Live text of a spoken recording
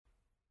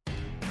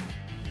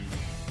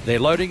They're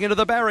loading into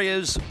the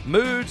barriers.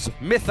 Moods,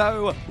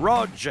 Mytho,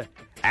 Rog,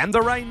 and the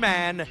Rain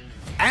Man.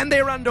 And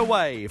they're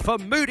underway for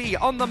Moody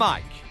on the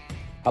mic.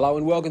 Hello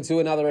and welcome to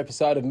another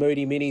episode of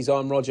Moody Minis.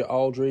 I'm Roger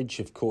Aldridge.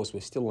 Of course,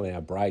 we're still on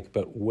our break,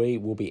 but we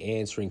will be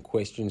answering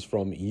questions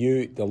from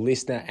you, the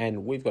listener,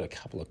 and we've got a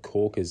couple of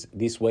corkers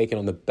this week. And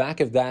on the back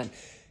of that,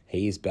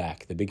 he is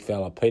back, the big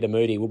fella, Peter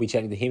Moody. We'll be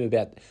chatting to him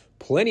about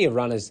plenty of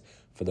runners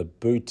for the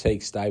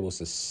boutique stable,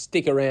 so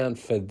stick around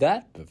for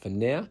that. But for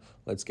now,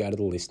 let's go to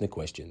the listener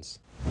questions.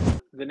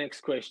 The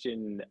next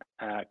question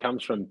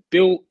comes from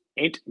Bill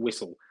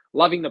Entwistle.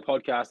 Loving the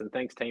podcast, and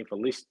thanks, team, for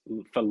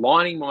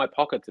lining my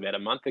pockets about a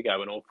month ago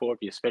when all four of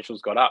your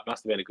specials got up.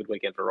 Must have been a good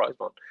weekend for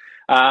Rosemont.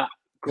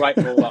 Great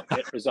all-up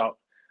bet result.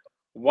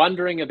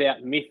 Wondering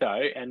about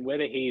Mytho and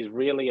whether he is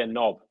really a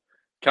knob.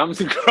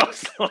 Comes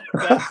across like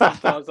that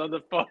sometimes on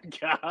the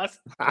podcast.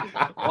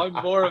 I'm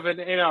more of an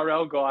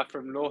NRL guy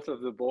from north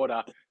of the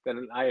border than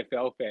an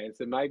AFL fan,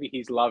 so maybe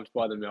he's loved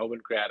by the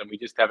Melbourne crowd and we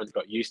just haven't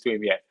got used to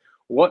him yet.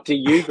 What do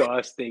you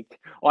guys think?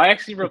 I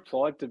actually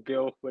replied to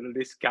Bill when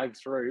this came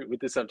through with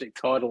the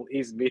subject title,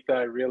 "Is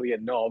Mytho really a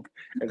knob?"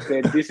 and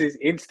said, "This is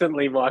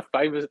instantly my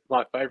favourite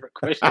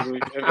question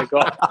we've ever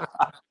got."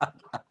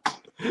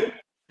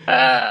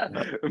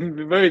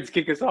 Moods,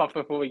 kick us off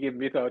before we give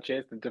Mytho a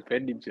chance to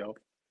defend himself.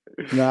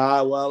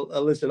 No, well,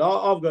 listen,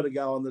 I've got to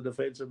go on the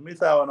defensive.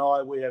 Mytho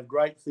and we have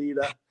great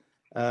theatre,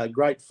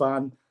 great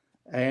fun,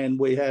 and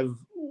we have,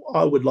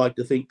 I would like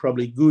to think,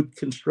 probably good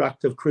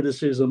constructive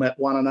criticism at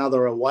one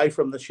another away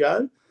from the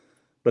show.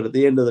 But at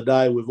the end of the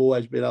day, we've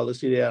always been able to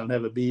sit down and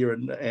have a beer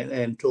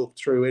and talk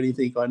through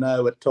anything. I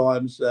know at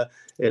times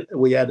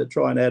we had to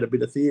try and add a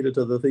bit of theatre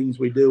to the things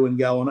we do and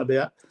go on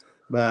about.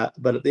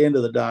 But at the end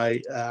of the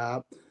day,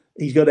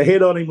 he's got a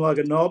head on him like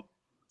a knob.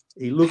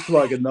 He looks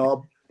like a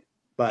knob.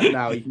 But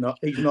no, he's not.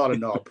 He's not a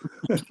knob.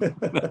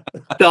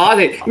 So I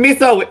think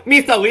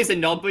Mytho is a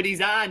knob, but he's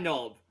our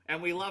knob,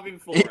 and we love him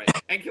for it.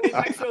 And can we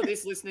make sure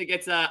this listener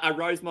gets a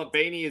Rosemont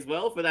beanie as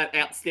well for that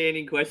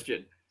outstanding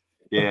question?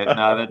 Yeah,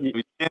 no,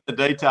 we sent the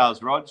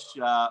details, Rog.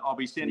 I'll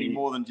be sending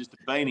more than just a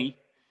beanie.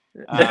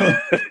 I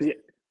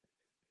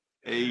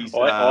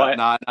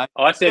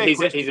said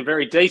he's a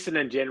very decent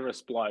and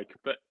generous bloke,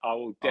 but I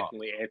will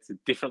definitely answer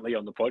differently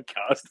on the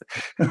podcast.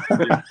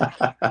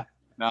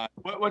 No,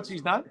 what's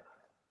his name?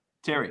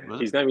 Terry, was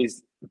it? His name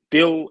is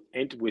Bill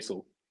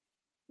Entwistle.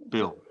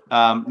 Bill.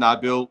 No,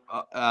 Bill,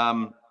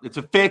 it's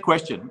a fair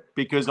question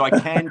because I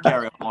can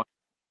carry on.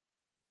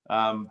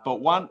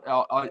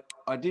 But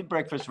I did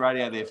breakfast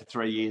radio there for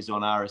 3 years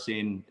on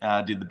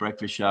RSN, did the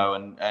breakfast show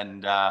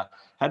and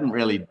hadn't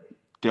really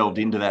delved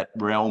into that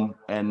realm.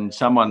 And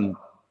someone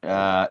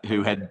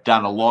who had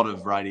done a lot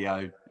of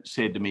radio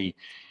said to me,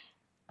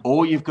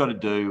 all you've got to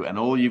do and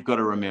all you've got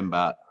to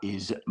remember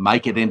is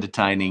make it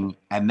entertaining,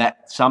 and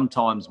that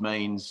sometimes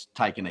means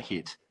taking a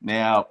hit.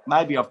 Now,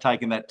 maybe I've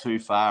taken that too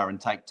far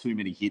and take too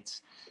many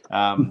hits.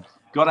 Got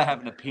to have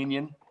an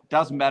opinion.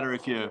 Doesn't matter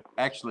if you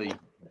actually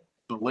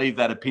believe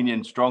that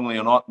opinion strongly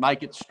or not.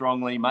 Make it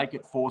strongly, make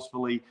it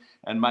forcefully,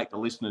 and make the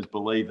listeners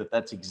believe that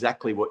that's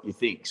exactly what you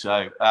think.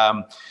 So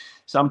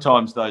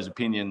sometimes those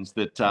opinions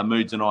that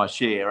Moods and I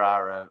share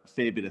are a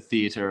fair bit of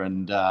theatre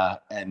and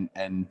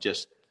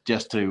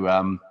just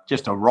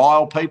to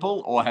rile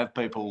people or have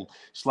people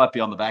slap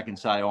you on the back and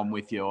say, I'm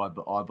with you,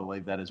 I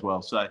believe that as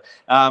well. So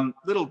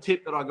little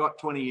tip that I got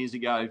 20 years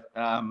ago,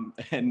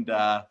 and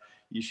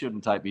you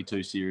shouldn't take me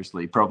too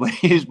seriously, probably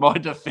is my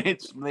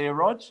defence there,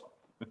 Rog.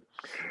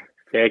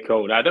 Yeah,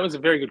 cool. No, that was a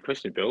very good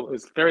question, Bill. It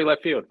was very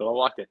left field, but I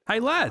liked it. Hey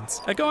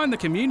lads, a guy in the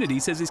community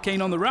says he's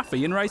keen on the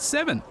roughie in race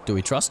 7. Do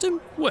we trust him?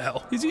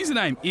 Well, his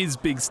username is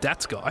Big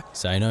Stats Guy.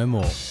 Say no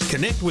more.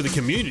 Connect with a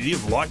community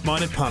of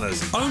like-minded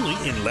punters, only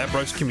in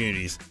Ladbrokes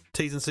communities.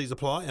 T's and C's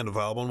apply and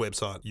available on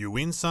website. You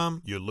win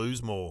some, you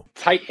lose more.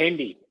 Tate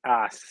Hendy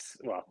asks,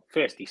 well,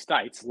 first he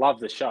states, love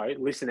the show,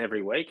 listen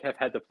every week, have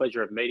had the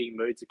pleasure of meeting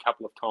Moods a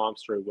couple of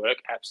times through work,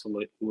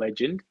 absolute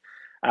legend.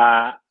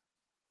 A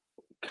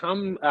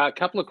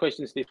couple of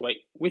questions this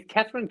week. With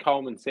Catherine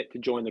Coleman set to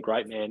join the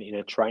Great Man in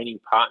a training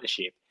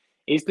partnership,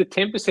 is the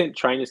 10%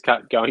 trainers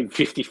cut going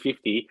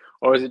 50-50,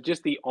 or is it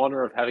just the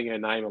honour of having her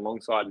name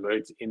alongside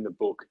Moods in the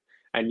book?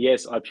 And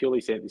yes, I purely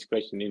sent this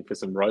question in for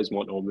some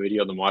Rosemont or Moody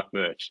on the mic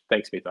merch.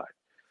 Thanks, Mytho.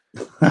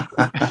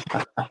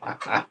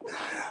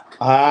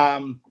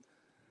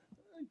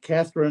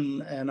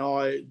 Catherine and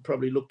I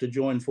probably look to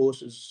join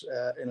forces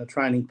in a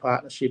training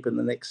partnership in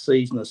the next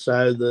season or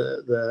so.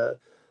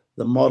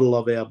 The model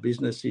of our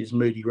business is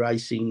Moody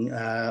Racing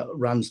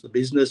runs the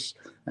business,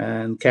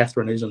 and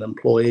Catherine is an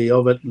employee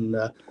of it, and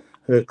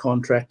her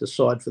contract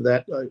aside for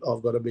that,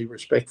 I've got to be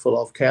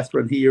respectful of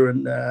Catherine here,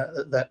 and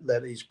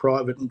that is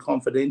private and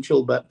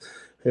confidential, but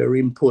her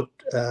input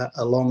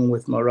along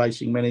with my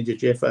racing manager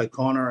Jeff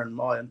O'Connor and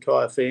my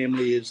entire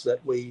family is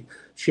that we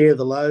share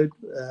the load,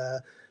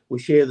 we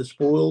share the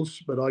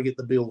spoils, but I get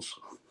the bills.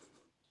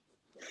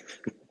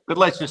 But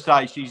let's just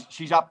say she's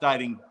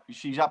updating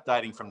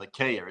from the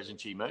Kia,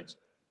 isn't she, Moods?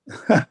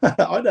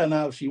 I don't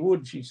know if she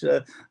would.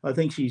 I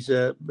think she's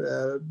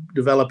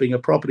developing a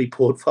property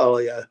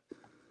portfolio.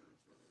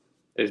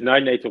 There's no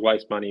need to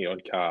waste money on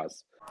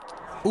cars.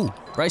 Ooh,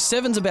 race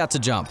 7's about to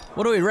jump.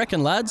 What do we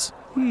reckon, lads?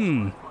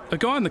 A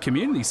guy in the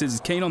community says he's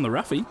keen on the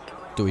Ruffy.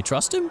 Do we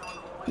trust him?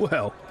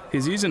 Well,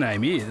 his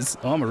username is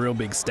I'm a real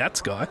big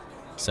stats guy.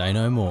 Say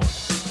no more.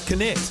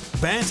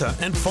 Connect, banter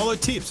and follow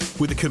tips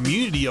with a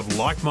community of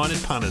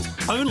like-minded punters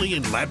only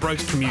in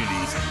Ladbrokes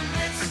communities.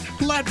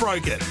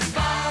 Ladbroke it!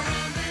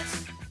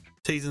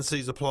 T's and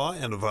C's apply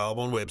and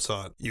available on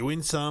website. You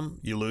win some,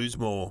 you lose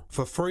more.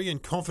 For free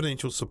and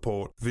confidential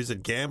support,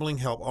 visit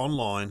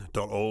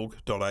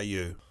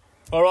gamblinghelponline.org.au.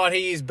 All right,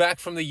 he is back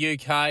from the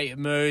UK.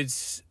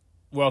 Moods,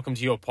 welcome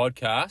to your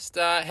podcast.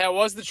 How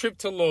was the trip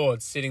to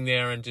Lords, sitting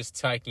there and just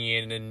taking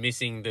in and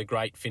missing the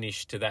great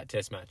finish to that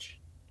test match?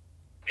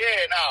 Yeah,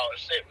 no,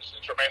 it was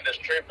a tremendous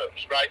trip. It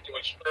was great to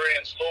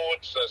experience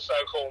Lords, the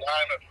so-called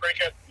home of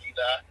cricket. And,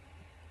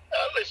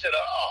 listen,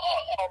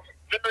 I'm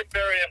very,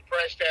 very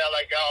impressed how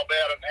they go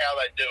about it and how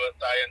they do it.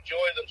 They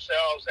enjoy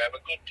themselves, they have a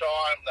good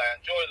time, they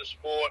enjoy the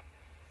sport.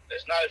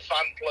 There's no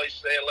fun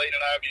police there leaning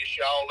over your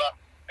shoulder.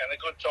 And a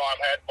good time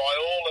had by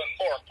all, and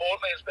more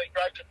importantly, it's been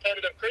great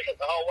competitive cricket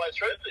the whole way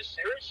through this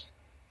series.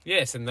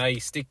 Yes, and they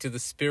stick to the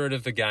spirit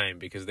of the game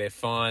because they're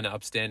fine,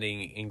 upstanding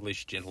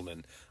English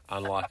gentlemen,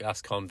 unlike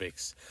us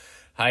convicts.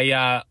 Hey,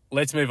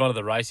 let's move on to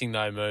the racing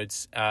though,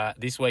 Moods.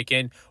 This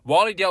weekend,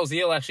 Wiley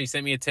Dalziel actually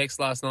sent me a text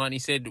last night and he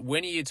said,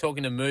 when are you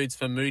talking to Moods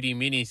for Moody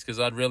Minis? Because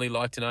I'd really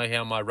like to know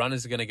how my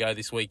runners are going to go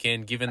this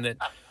weekend, given that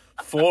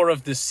 4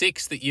 of the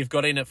 6 that you've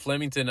got in at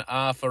Flemington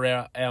are for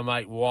our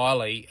mate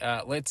Wiley.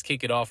 Let's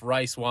kick it off.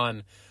 Race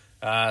 1,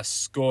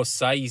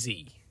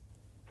 Scorsese.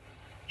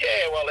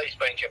 Yeah, well, he's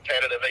been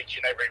competitive each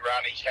and every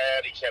run he's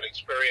had. He's had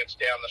experience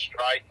down the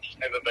straight. He's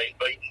never been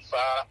beaten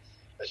far.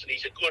 Listen,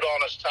 he's a good,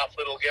 honest, tough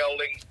little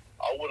gelding.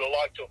 I would have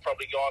liked to have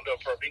probably gone to a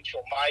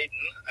provincial maiden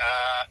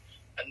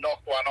and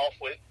knocked one off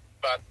with,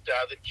 but there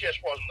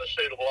just wasn't a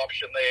suitable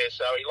option there.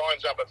 So he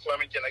lines up at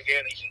Flemington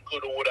again. He's in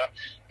good order,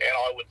 and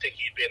I would think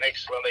he'd be an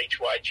excellent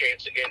each-way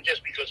chance again,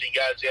 just because he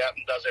goes out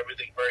and does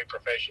everything very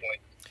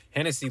professionally.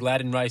 Hennessy Lad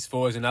in race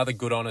 4 is another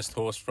good, honest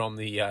horse from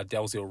the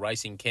Dalziel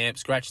Racing Camp.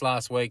 Scratched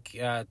last week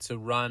to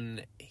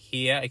run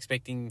here,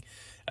 expecting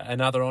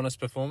another honest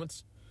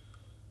performance?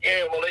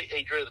 Yeah, well,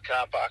 he drew the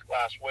car park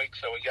last week,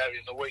 so we gave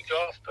him the week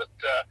off, but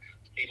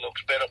he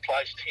looks better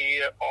placed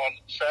here on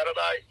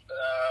Saturday.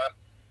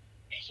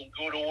 He's in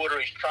good order.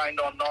 He's trained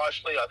on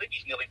nicely. I think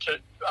he's nearly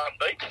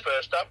unbeaten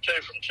first up,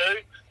 2 from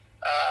 2.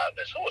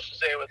 There's horses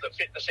there with the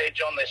fitness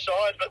edge on their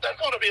side, but they've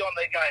got to be on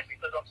their game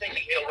because I'm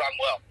thinking he'll run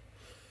well.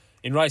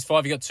 In race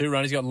 5, you've got 2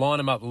 runners. You've got Line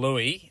 'em Up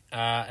Louis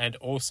and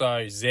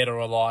also Zed or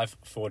Alive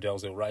for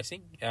Dalziel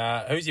Racing.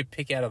 Who's your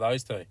pick out of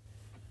those 2?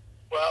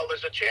 Well,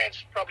 there's a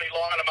chance probably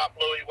Line 'em Up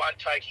Louis won't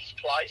take his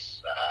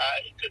place.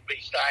 He could be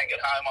staying at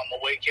home on the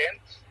weekend.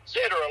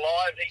 Zed or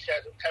Alive, he's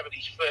having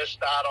his first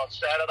start on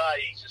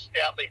Saturday. He's a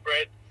stoutly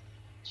bred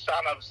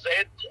son of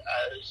Zed,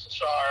 who's the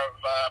sire of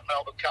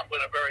Melbourne Cup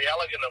winner, Very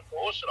Elegant, of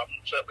course, and I'm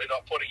certainly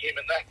not putting him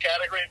in that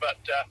category, but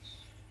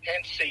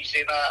hence he's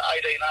in a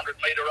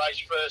 1,800-metre race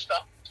first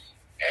up.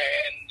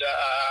 And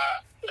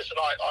listen,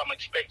 I'm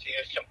expecting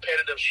a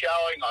competitive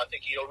showing. I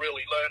think he'll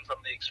really learn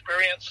from the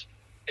experience.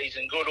 He's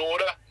in good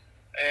order.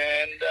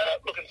 And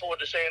looking forward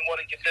to seeing what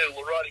he can do.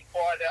 We'll ride him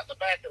quiet out the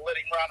back and let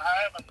him run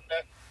home and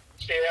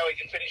see how he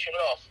can finish it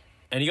off.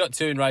 And you got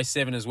 2 in race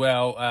 7 as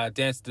well.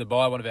 Dance to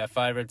Dubai, one of our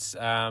favourites.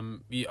 I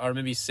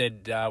remember you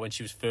said when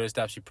she was first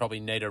up, she probably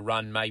need a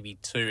run, maybe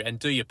 2. And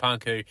Do Your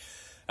Punk, who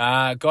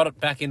got it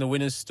back in the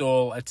winner's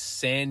stall at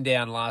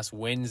Sandown last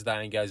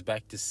Wednesday and goes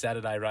back to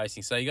Saturday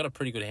racing. So you got a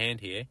pretty good hand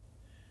here.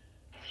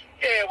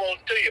 Yeah, well,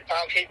 Do Your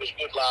Punk, he was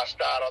good last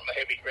start on the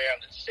heavy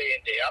ground at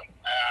Sandown.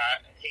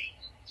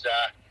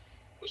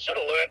 We sort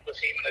of learnt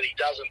with him that he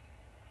doesn't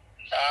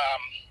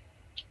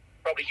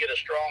probably get a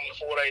strong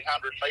 1,400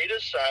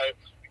 metres, so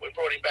we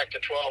brought him back to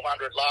 1,200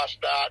 last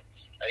start.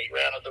 He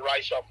rounded the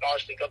race off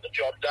nicely, got the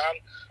job done.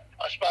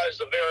 I suppose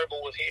the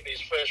variable with him is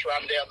first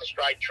run down the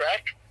straight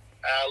track,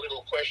 a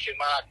little question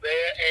mark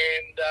there,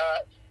 and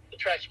the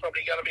track's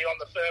probably going to be on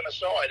the firmer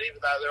side,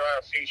 even though there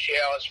are a few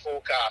showers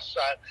forecast,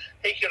 so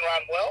he can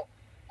run well.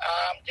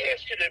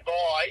 Dance to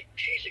Dubai,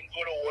 she's in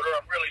good order.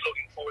 I'm really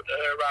looking forward to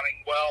her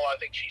running well. I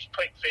think she's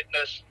peak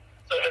fitness,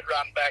 3rd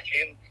run back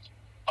in.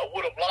 I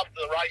would have loved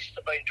the race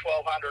to be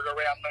 1,200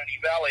 around Mooney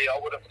Valley.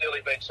 I would have nearly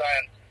been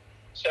saying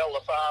sell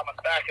the farm and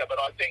back her, but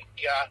I think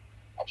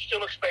I'm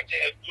still expecting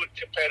a good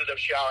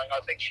competitive showing. I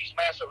think she's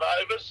massive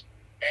overs,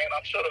 and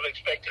I'm sort of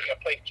expecting a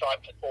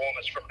peak-type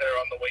performance from her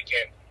on the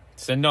weekend.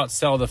 So not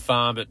sell the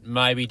farm, but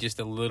maybe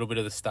just a little bit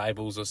of the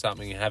stables or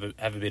something and have a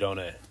bit on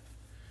her.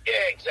 Yeah,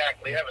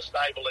 exactly. Have a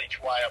stable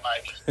each way,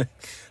 maybe.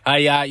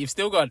 Hey, you've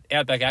still got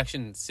Outback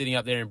Action sitting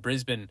up there in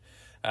Brisbane.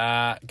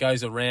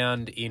 Goes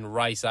around in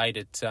race 8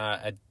 at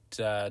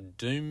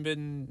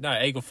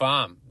Eagle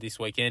Farm this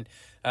weekend.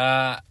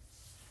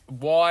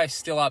 Why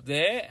still up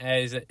there?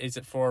 Is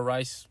it for a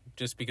race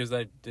just because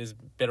there's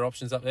better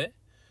options up there?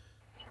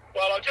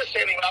 Well, I just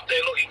sent him up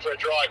there looking for a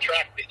dry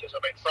track because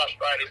I've been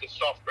frustrated with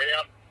soft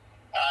ground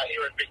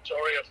here in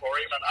Victoria for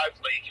him, and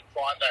hopefully he can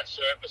find that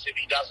surface. If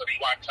he doesn't, he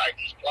won't take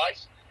his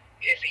place.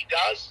 if he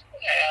does,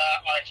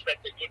 I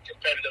expect a good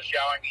competitive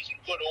showing. He's in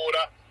good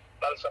order,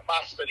 but it's a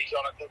must that he's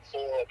on a good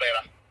 4 or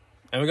better.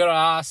 And we got to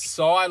ask,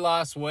 Sai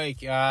last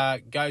week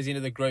goes into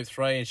the Group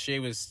 3 and she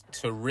was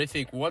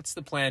terrific. What's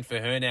the plan for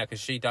her now?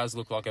 Because she does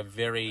look like a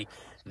very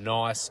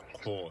nice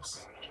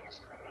horse.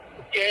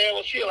 Yeah,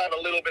 well, she'll have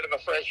a little bit of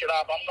a freshen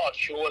up. I'm not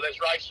sure. There's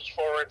races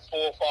for her in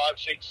 4, 5,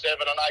 6, 7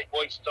 and 8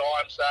 weeks'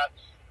 time, so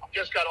I'm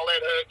just going to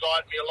let her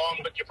guide me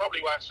along, but you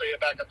probably won't see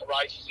her back at the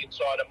races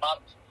inside a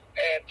month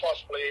and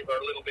possibly even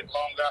a little bit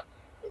longer.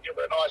 We'll give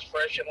her a nice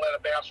fresh and let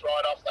her bounce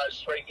right off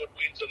those 3 good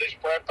wins of this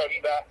prep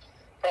and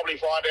probably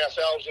find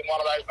ourselves in one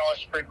of those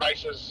nice sprint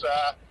races,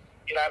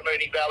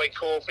 Moody Valley,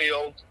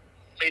 Caulfield,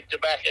 mid to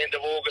back end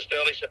of August,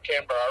 early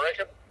September, I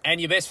reckon. And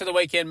your best for the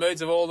weekend,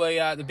 Moods, of all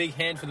the big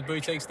hand for the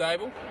boutique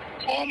stable?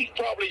 I'm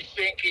probably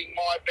thinking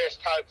my best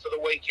hope for the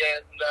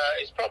weekend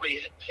is probably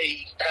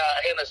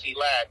Hennessy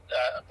Lad.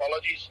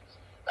 Apologies.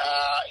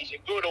 He's in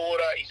good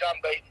order. He's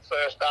unbeaten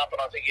first up, and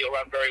I think he'll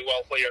run very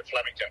well for you at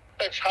Flemington.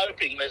 Let's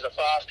hoping there's a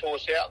fast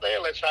horse out there.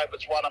 Let's hope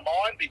it's one of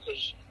mine,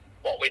 because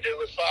what we do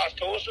with fast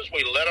horses,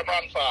 we let them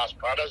run fast,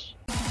 punters.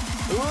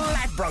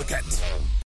 Ladbroke it.